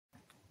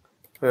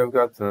We've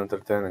got an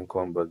entertaining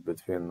combat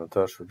between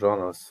Natasha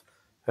Jonas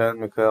and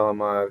Michaela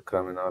Mayer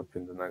coming up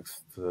in the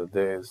next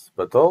days,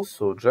 but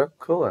also Jack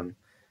Cullen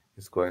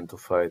is going to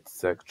fight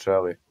Zak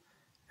Chelli,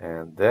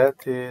 and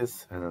that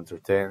is an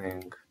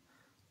entertaining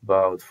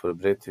bout for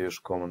British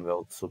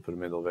Commonwealth Super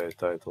Middleweight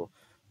title.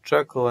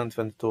 Jack Cullen,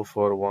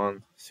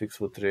 22-1,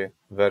 6'3",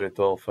 very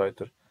tall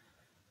fighter.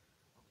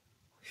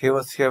 He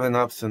was having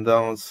ups and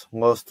downs,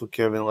 lost to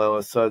Kevin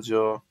Lela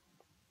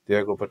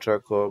Diego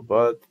Pacheco,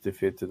 but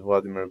defeated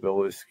Vladimir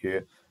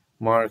Belousky,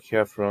 Mark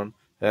Heffron,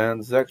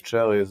 and Zak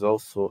Chelli is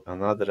also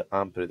another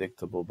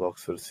unpredictable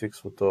boxer, 6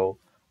 foot tall,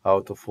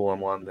 out of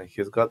Fulham, London.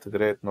 He's got a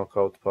great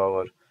knockout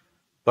power,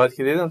 but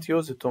he didn't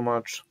use it too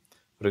much.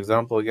 For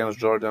example, against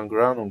Jordan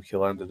Granum, he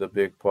landed a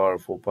big,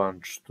 powerful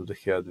punch to the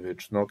head,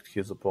 which knocked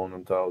his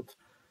opponent out.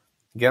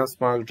 Against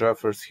Mark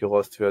Jeffers, he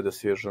lost via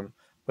decision,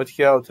 but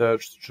he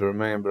out-edged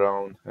Jermaine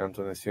Brown,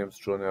 Anthony Sims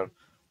Jr.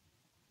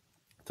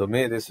 To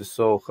me, this is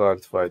so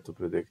hard fight to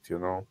predict,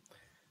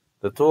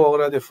 The two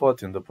already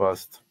fought in the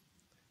past,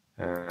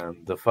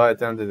 and the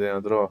fight ended in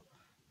a draw.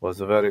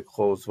 Was a very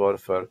close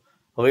warfare.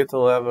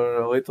 Little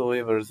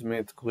Liver's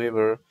meat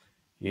cleaver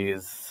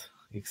is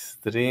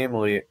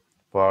extremely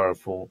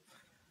powerful.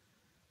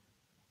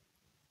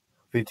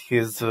 With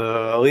his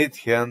lead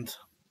hand,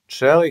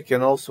 Chelli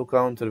can also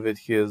counter with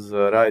his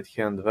right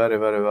hand very,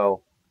 very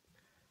well.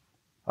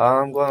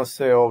 I'm gonna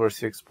say over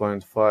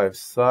 6.5.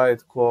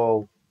 Side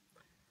call.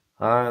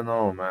 I don't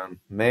know, man.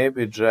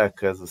 Maybe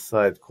Jack as a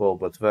side call,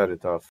 but very tough.